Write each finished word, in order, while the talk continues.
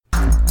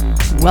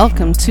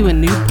Welcome to a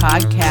new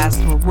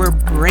podcast where we're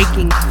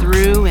breaking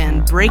through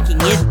and breaking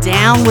it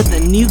down with a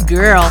new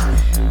girl.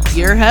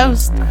 Your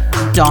host,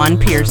 Dawn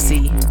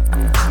Piercy.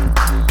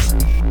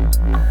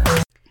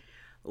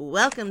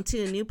 Welcome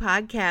to a new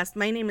podcast.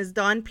 My name is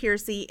Dawn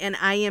Piercy and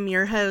I am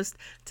your host.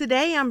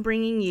 Today I'm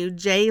bringing you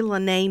Jay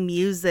Lene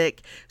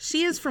Music.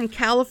 She is from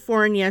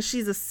California.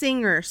 She's a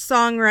singer,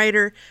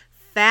 songwriter,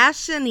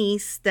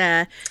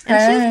 fashionista,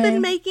 and she's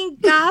been making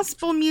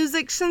gospel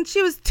music since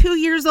she was 2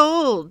 years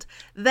old.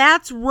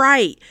 That's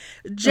right.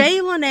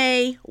 Jay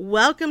Lene,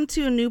 welcome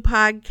to a new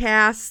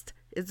podcast.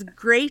 It's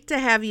great to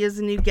have you as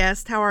a new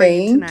guest. How are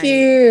you tonight? Thank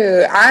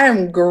you. I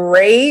am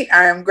great.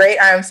 I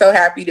am so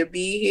happy to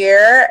be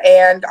here,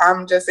 and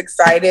I'm just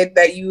excited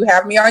that you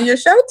have me on your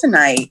show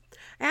tonight.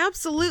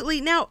 Absolutely.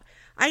 Now,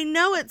 I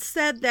know it's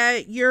said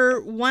that you're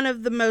one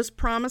of the most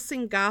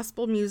promising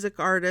gospel music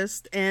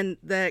artists in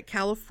the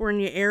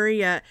California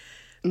area.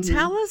 Mm-hmm.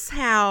 Tell us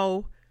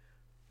how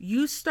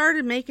you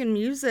started making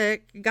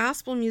music,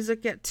 gospel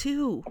music at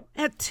two.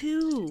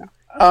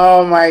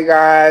 Oh my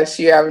gosh,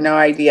 you have no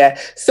idea.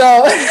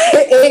 So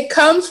it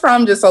comes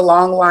from just a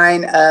long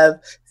line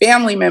of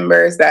family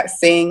members that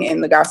sing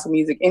in the gospel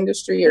music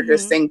industry or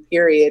just sing,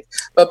 period.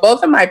 But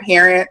both of my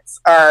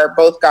parents are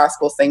both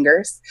gospel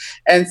singers.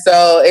 And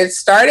so it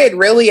started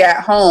really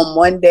at home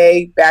one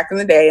day back in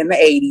the day in the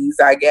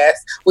 80s, I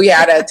guess. We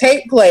had a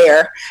tape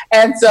player.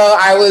 And so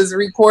I was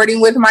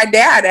recording with my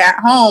dad at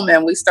home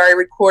and we started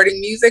recording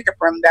music. And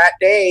from that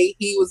day,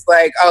 he was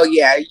like, oh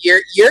yeah,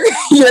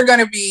 you're going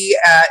to be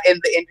in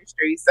the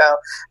industry. So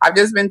I've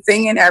just been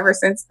singing ever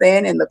since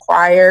then in the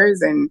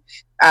choirs and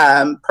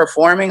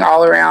performing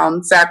all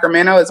around.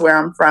 Sacramento is where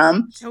I'm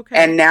from. Okay.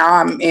 And now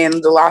I'm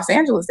in the Los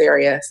Angeles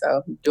area.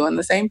 So doing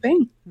the same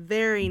thing.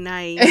 Very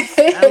nice.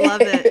 I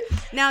love it.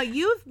 Now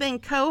you've been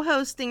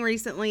co-hosting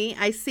recently.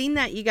 I seen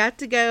that you got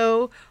to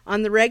go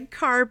on the red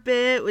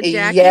carpet with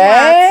Jackie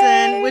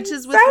Watson, which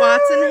is with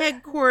Watson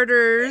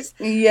Headquarters.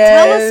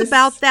 Yes. Tell us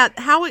about that.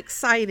 How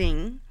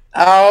exciting.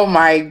 Oh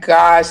my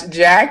gosh,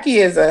 Jackie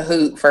is a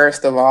hoot,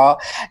 first of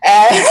all.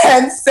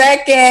 And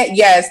second,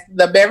 yes,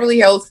 the Beverly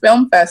Hills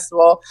Film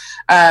Festival.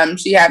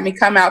 She had me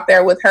come out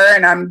there with her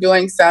and I'm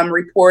doing some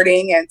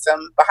reporting and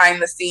some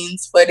behind the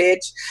scenes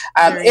footage.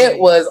 It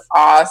was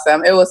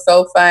awesome. It was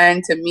so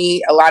fun to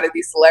meet a lot of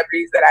these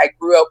celebrities that I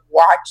grew up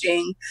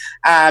watching.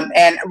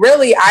 And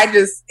really, I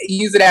just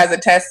use it as a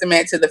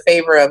testament to the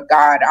favor of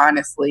God,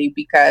 honestly,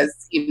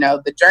 because,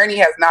 the journey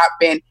has not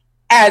been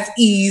as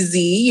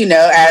easy,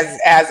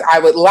 as I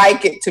would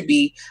like it to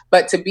be,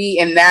 but to be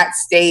in that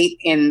state,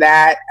 in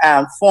that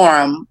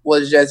forum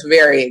was just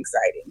very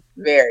exciting,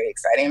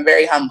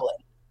 very humbling.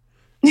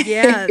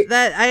 Yeah,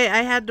 that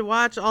I had to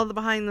watch all the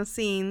behind the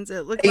scenes.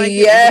 It looked like it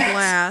was a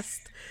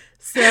blast.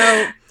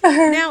 So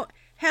now,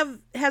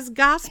 has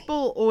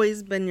gospel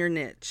always been your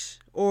niche,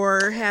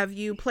 or have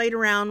you played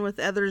around with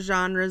other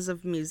genres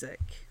of music?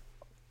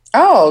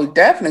 Oh,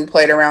 definitely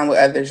played around with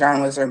other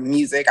genres of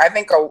music. I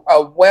think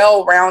a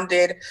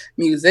well-rounded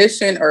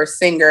musician or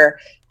singer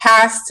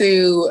has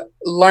to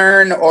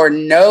learn or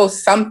know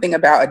something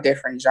about a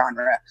different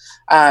genre.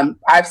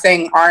 I've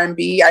sang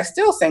R&B. I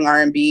still sing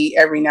R&B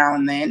every now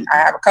and then. I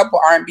have a couple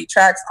R&B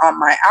tracks on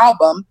my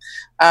album.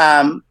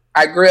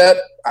 I grew up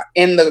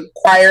in the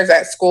choirs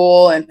at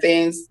school and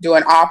things,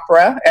 doing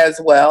opera as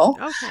well,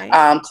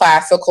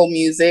 classical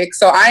music.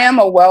 So I am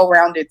a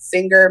well-rounded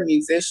singer,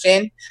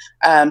 musician.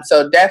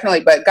 So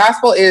definitely, but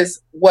gospel is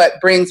what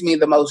brings me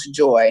the most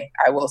joy.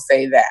 I will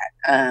say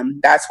that.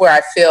 That's where I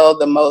feel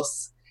the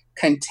most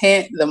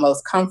content, the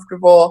most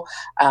comfortable.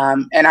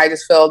 And I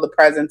just feel the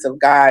presence of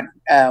God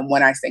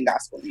when I sing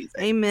gospel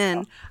music.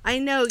 Amen. So. I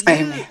know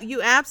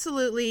you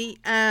absolutely,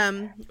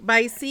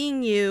 by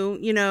seeing you,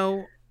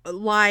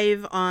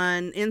 live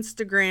on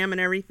Instagram and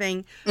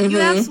everything, you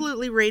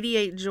absolutely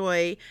radiate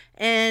joy,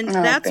 and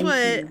that's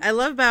what I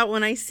love about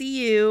when I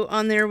see you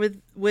on there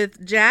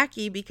with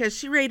Jackie, because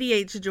she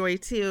radiates joy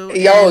too.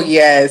 Oh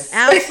yes,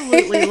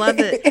 absolutely love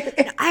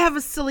it. I have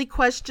a silly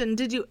question.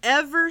 Did you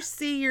ever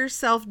see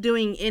yourself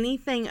doing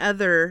anything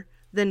other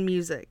than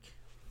music?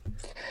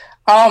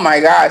 Oh my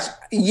gosh.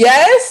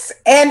 Yes.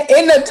 And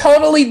in a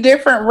totally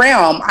different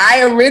realm.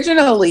 I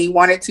originally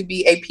wanted to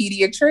be a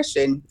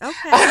pediatrician.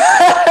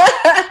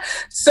 Okay.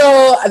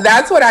 So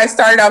that's what I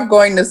started off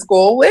going to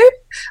school with,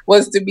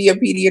 was to be a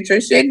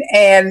pediatrician.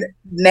 And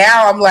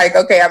now I'm like,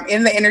 okay, I'm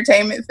in the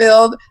entertainment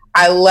field.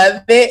 I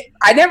love it.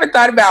 I never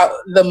thought about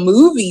the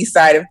movie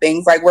side of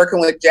things, like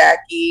working with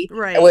Jackie,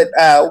 with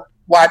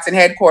Watson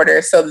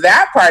Headquarters. So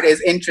that part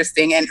is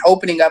interesting and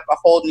opening up a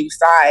whole new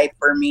side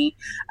for me.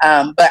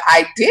 But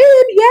I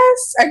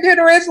did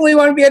originally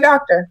want to be a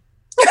doctor.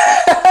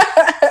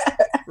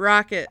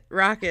 Rocket.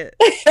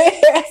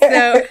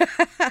 So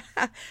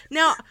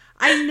now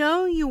I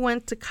know you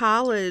went to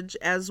college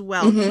as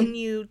well. Can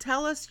you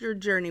tell us your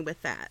journey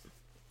with that?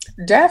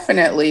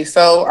 Definitely.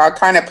 So I'll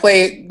kind of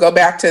go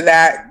back to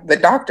the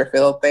Dr.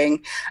 Phil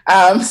thing.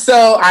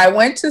 So I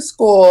went to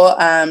school,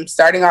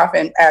 starting off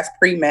as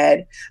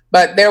pre-med,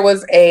 but there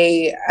was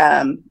I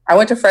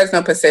went to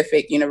Fresno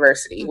Pacific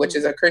University, which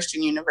is a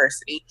Christian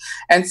university.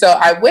 And so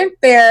I went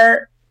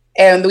there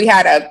and we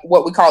had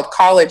what we called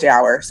college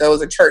hour. So it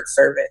was a church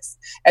service.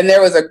 And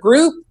there was a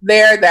group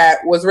there that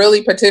was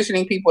really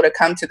petitioning people to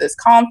come to this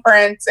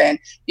conference and,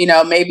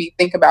 maybe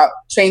think about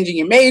changing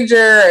your major,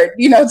 or,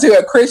 to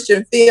a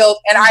Christian field.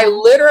 And I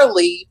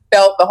literally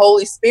felt the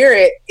Holy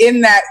Spirit in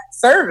that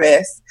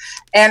service.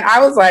 And I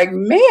was like,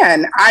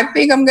 man, I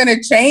think I'm going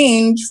to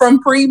change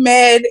from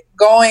pre-med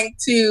going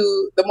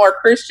to the more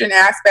Christian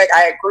aspect.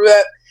 I grew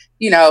up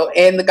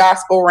in the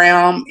gospel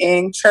realm,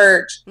 in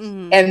church.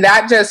 And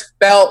that just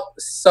felt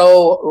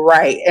so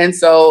right. And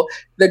so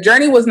the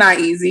journey was not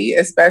easy,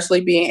 especially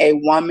being a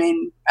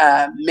woman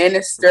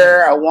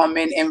minister, a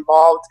woman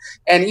involved.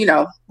 And,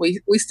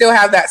 we still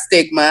have that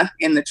stigma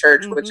in the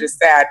church, which is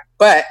sad,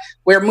 but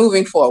we're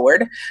moving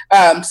forward.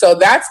 So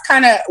that's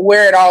kind of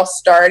where it all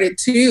started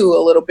too,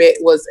 a little bit,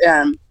 was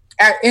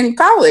in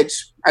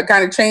college. I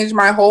kind of changed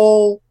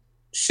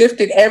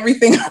shifted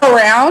everything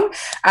around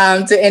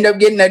to end up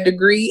getting a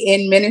degree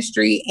in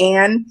ministry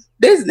and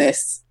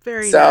business.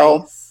 Very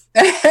nice.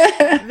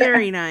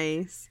 Very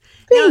nice.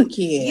 Thank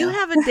you. You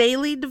have a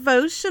daily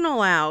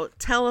devotional out.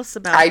 Tell us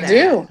about that. I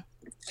do.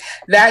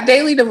 That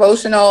daily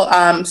devotional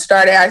I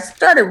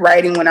started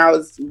writing when I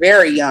was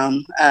very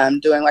young,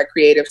 doing like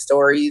creative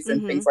stories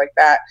and things like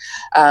that.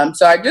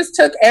 So I just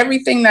took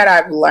everything that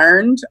I've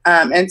learned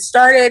and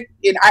started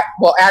it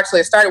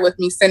started with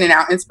me sending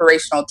out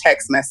inspirational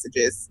text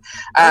messages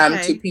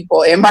to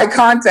people in my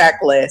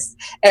contact list.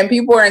 And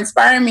people were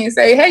inspiring me and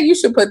say, hey, you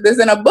should put this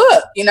in a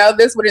book.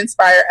 This would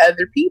inspire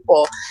other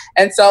people.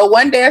 And so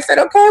one day I said,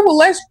 okay, well,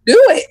 let's do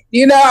it.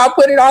 I'll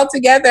put it all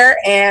together.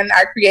 And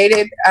I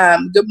created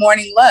Good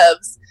Morning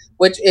Loves,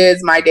 which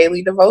is my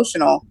daily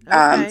devotional.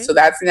 So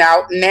that's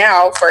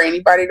now for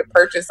anybody to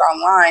purchase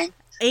online.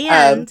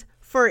 And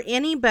for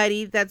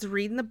anybody that's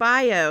reading the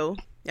bio,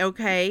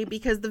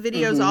 because the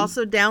video is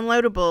also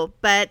downloadable.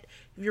 But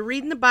if you're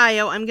reading the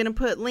bio, I'm going to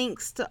put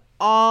links to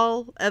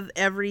all of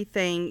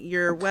everything,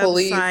 your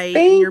website,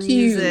 and your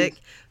music.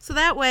 So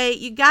that way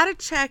you got to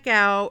check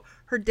out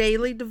her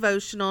daily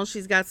devotional.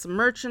 She's got some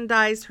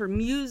merchandise. Her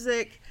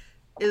music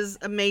is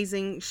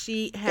amazing.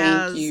 She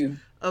has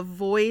a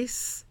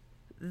voice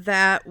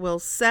that will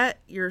set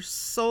your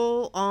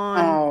soul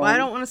on, I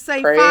don't want to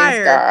say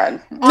fire,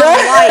 God. On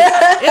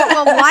light. It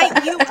will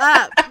light you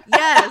up.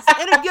 Yes,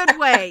 in a good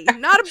way.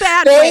 Not a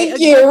bad way.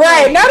 Thank you.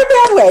 Right. Way. Not a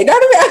bad way.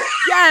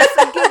 Yes,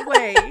 a good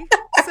way.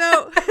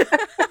 So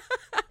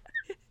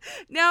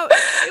now,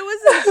 it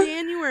was in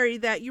January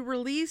that you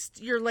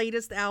released your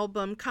latest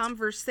album,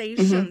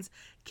 Conversations.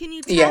 Can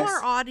you tell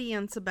our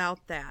audience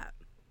about that?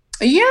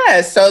 Yeah,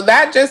 so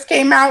that just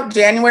came out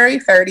January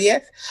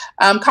 30th.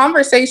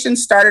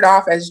 Conversations started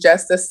off as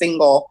just a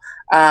single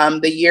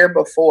the year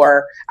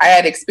before. I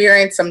had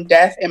experienced some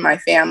death in my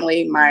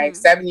family. My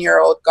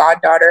 7-year-old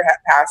goddaughter had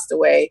passed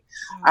away.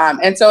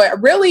 And so it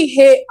really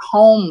hit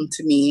home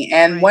to me.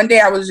 And one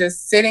day I was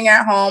just sitting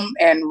at home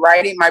and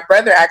writing. My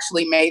brother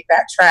actually made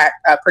that track,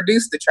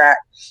 produced the track,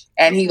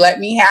 and he let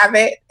me have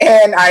it.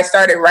 And I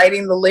started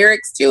writing the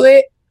lyrics to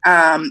it.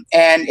 And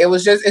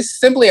it's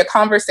simply a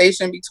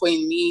conversation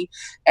between me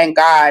and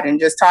God, and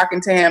just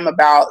talking to him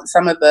about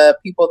some of the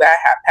people that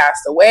have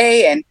passed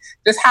away and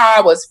just how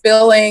I was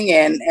feeling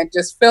and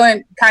just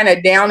feeling kind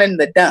of down in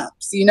the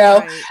dumps,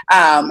 Right.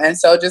 And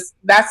so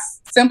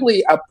that's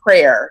simply a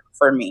prayer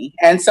for me.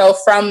 And so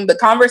from the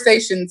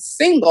Conversation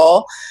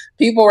single,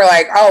 people were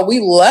like, oh, we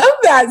love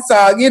that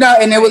song,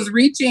 and it was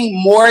reaching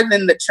more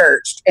than the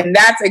church. And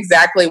that's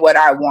exactly what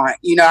I want.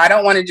 I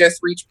don't want to just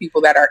reach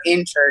people that are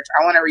in church.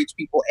 I want to reach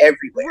people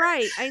everywhere.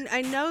 Right.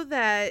 I know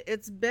that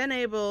it's been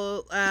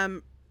able,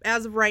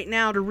 as of right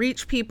now, to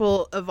reach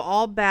people of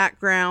all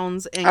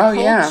backgrounds and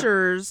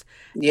cultures.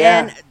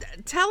 Yeah. And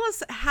tell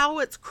us how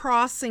it's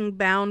crossing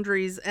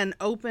boundaries and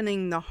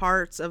opening the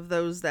hearts of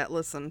those that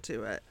listen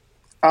to it.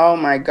 Oh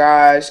my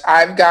gosh.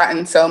 I've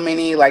gotten so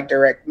many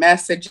direct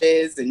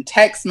messages and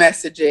text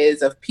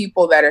messages of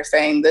people that are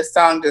saying this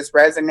song just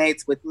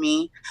resonates with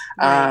me.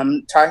 Right.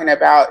 Talking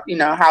about,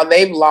 how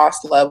they've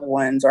lost loved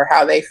ones or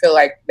how they feel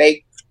like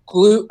they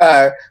grew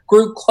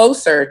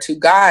closer to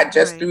God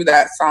just through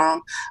that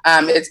song.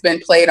 It's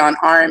been played on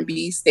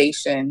R&B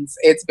stations.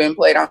 It's been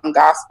played on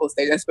gospel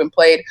stations. It's been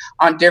played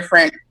on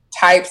different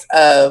types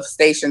of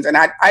stations. And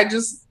I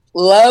just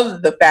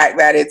love the fact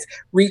that it's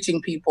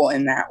reaching people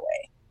in that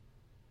way.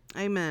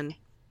 Amen.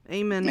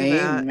 Amen. To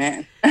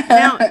Amen. That.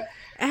 Now,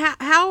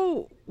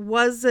 how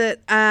was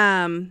it?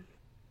 Okay.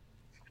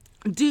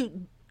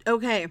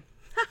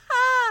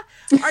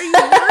 Are you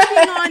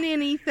working on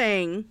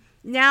anything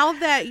now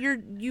that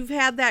you've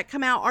had that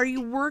come out? Are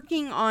you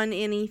working on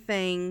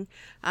anything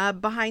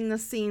behind the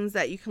scenes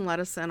that you can let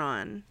us in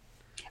on?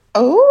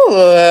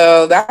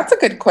 Oh, that's a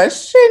good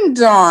question,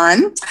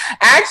 Dawn.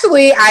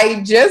 Actually,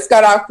 I just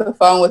got off the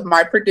phone with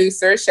my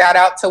producer. Shout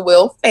out to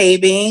Will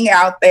Fabing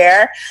out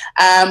there.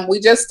 We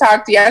just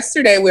talked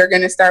yesterday. We're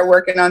going to start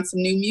working on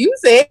some new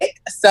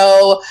music.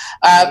 So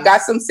I've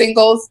got some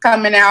singles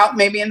coming out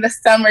maybe in the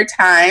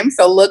summertime.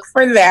 So look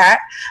for that.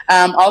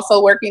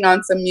 Also working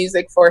on some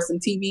music for some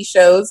TV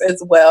shows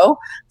as well.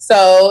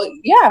 So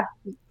yeah,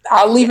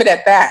 I'll leave it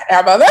at that. How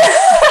about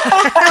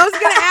that? I was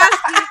going to ask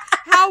you,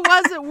 how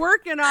was it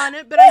working on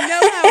it? But I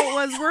know how it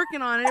was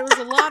working on it. It was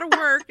a lot of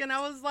work. And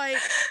I was like,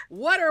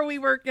 what are we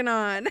working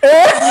on? So,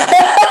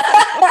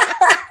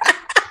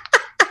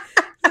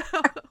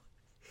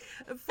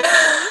 for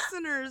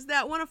listeners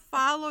that want to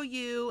follow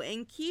you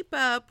and keep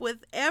up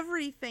with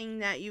everything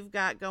that you've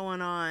got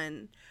going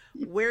on,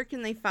 where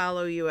can they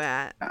follow you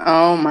at?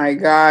 Oh my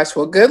gosh.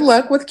 Well, good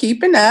luck with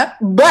keeping up.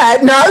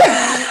 But no.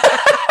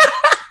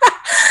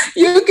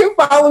 You can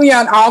follow me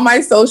on all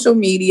my social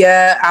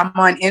media. I'm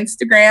on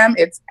Instagram.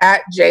 It's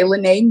at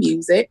JLene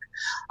Music.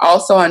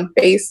 Also on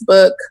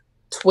Facebook,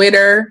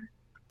 Twitter.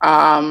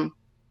 I'm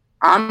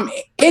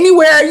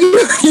anywhere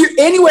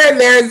anywhere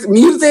there's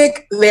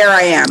music, there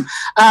I am.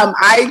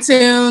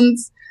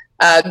 iTunes,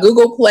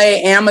 Google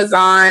Play,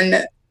 Amazon,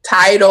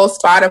 Tidal,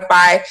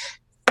 Spotify.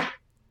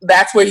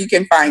 That's where you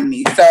can find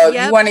me. So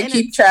if you want to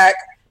keep track.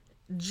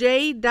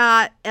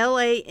 J.Laneit.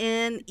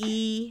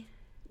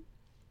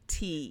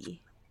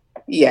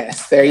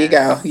 Yes, there you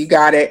go. You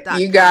got it.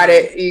 You got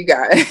it. You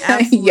got it.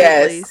 Absolutely.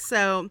 Yes.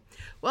 So,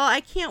 well,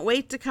 I can't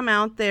wait to come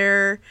out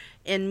there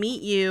and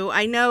meet you.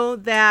 I know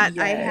that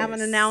I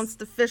haven't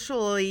announced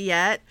officially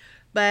yet,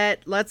 but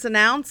let's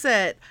announce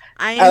it.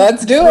 I am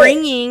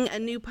bringing a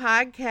new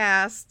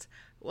podcast.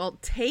 Well,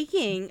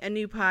 taking a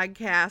new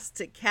podcast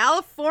to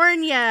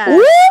California. Woo!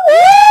 So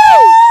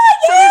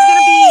there's going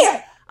to be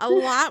a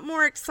lot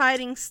more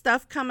exciting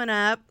stuff coming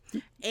up.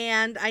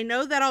 And I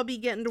know that I'll be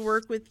getting to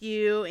work with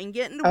you and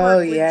getting to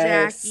work with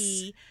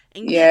Jackie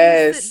and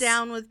getting to sit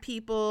down with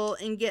people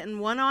and getting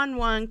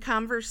one-on-one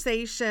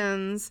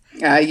conversations.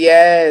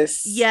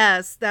 Yes,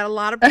 that a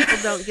lot of people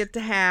don't get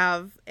to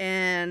have.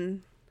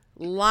 And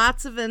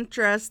lots of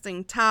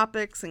interesting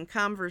topics and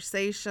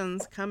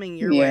conversations coming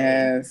your way.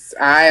 Yes,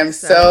 I am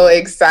so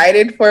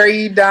excited for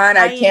you, Dawn.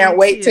 I can't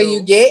wait till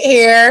you get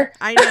here.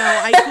 I know,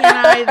 I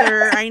can't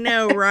either. I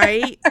know,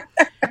 right?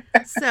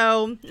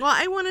 So, well,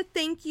 I want to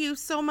thank you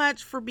so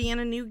much for being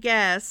a new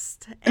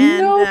guest.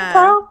 And, no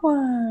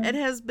problem. It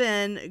has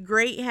been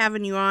great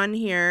having you on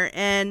here.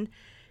 And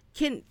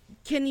can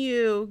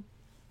you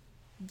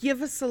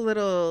give us a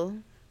little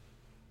something?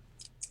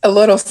 A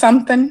little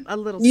something.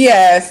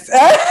 Yes.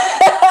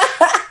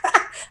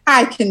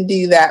 I can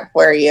do that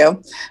for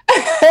you.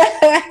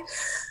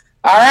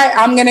 All right,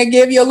 I'm going to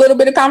give you a little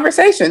bit of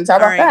conversations. How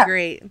about that? All right,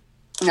 great.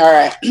 All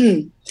right.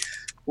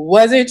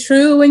 Was it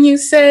true when you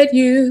said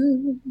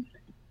you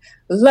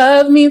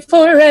love me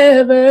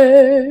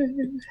forever,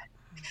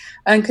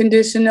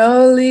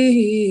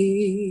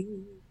 unconditionally?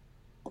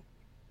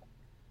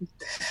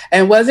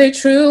 And was it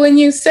true when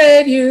you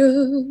said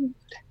you'd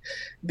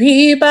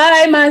be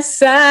by my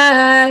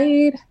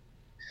side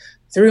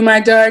through my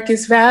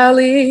darkest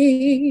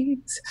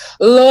valleys?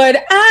 Lord,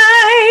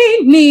 I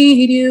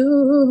need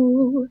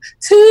you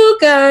to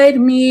guide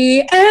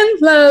me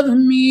and love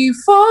me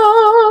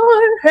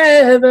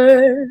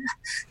forever.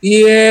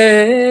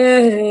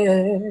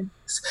 Yes.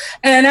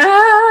 And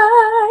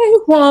I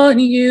want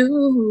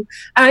you.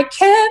 I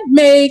can't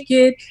make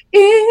it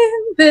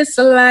in this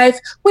life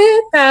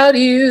without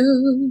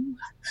you.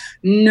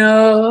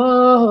 No.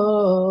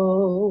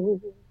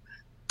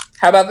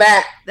 How about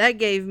that? That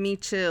gave me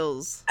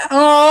chills.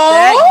 Oh,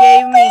 that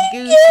gave me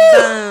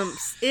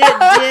goosebumps.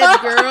 It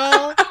did,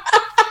 girl.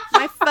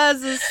 My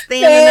fuzz is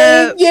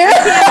standing up. You. I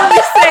can't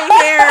really say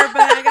hair,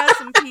 but I got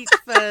some peach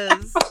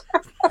fuzz.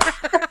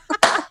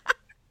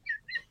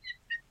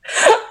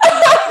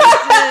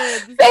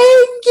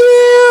 Thank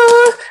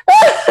you.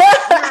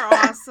 You're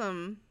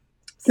awesome.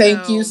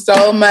 Thank you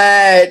so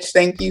much.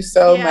 Thank you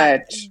so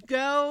much.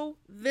 Go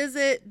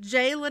visit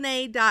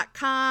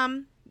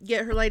jlanea.com.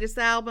 Get her latest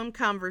album,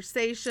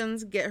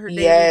 Conversations. Get her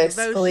daily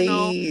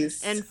devotional.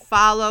 Please. And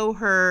follow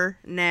her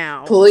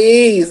now.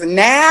 Please.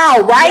 Now.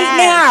 Right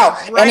now.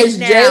 Right and it's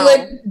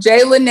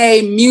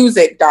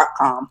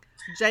jlaneamusic.com.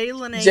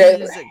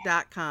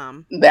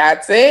 jlaneamusic.com.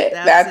 That's it.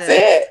 That's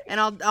it. And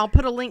I'll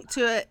put a link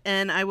to it,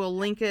 and I will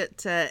link it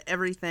to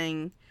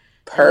everything.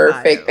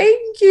 Perfect.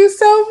 Thank you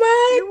so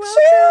much. You're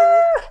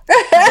welcome.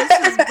 This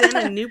has been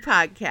a new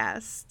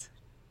podcast.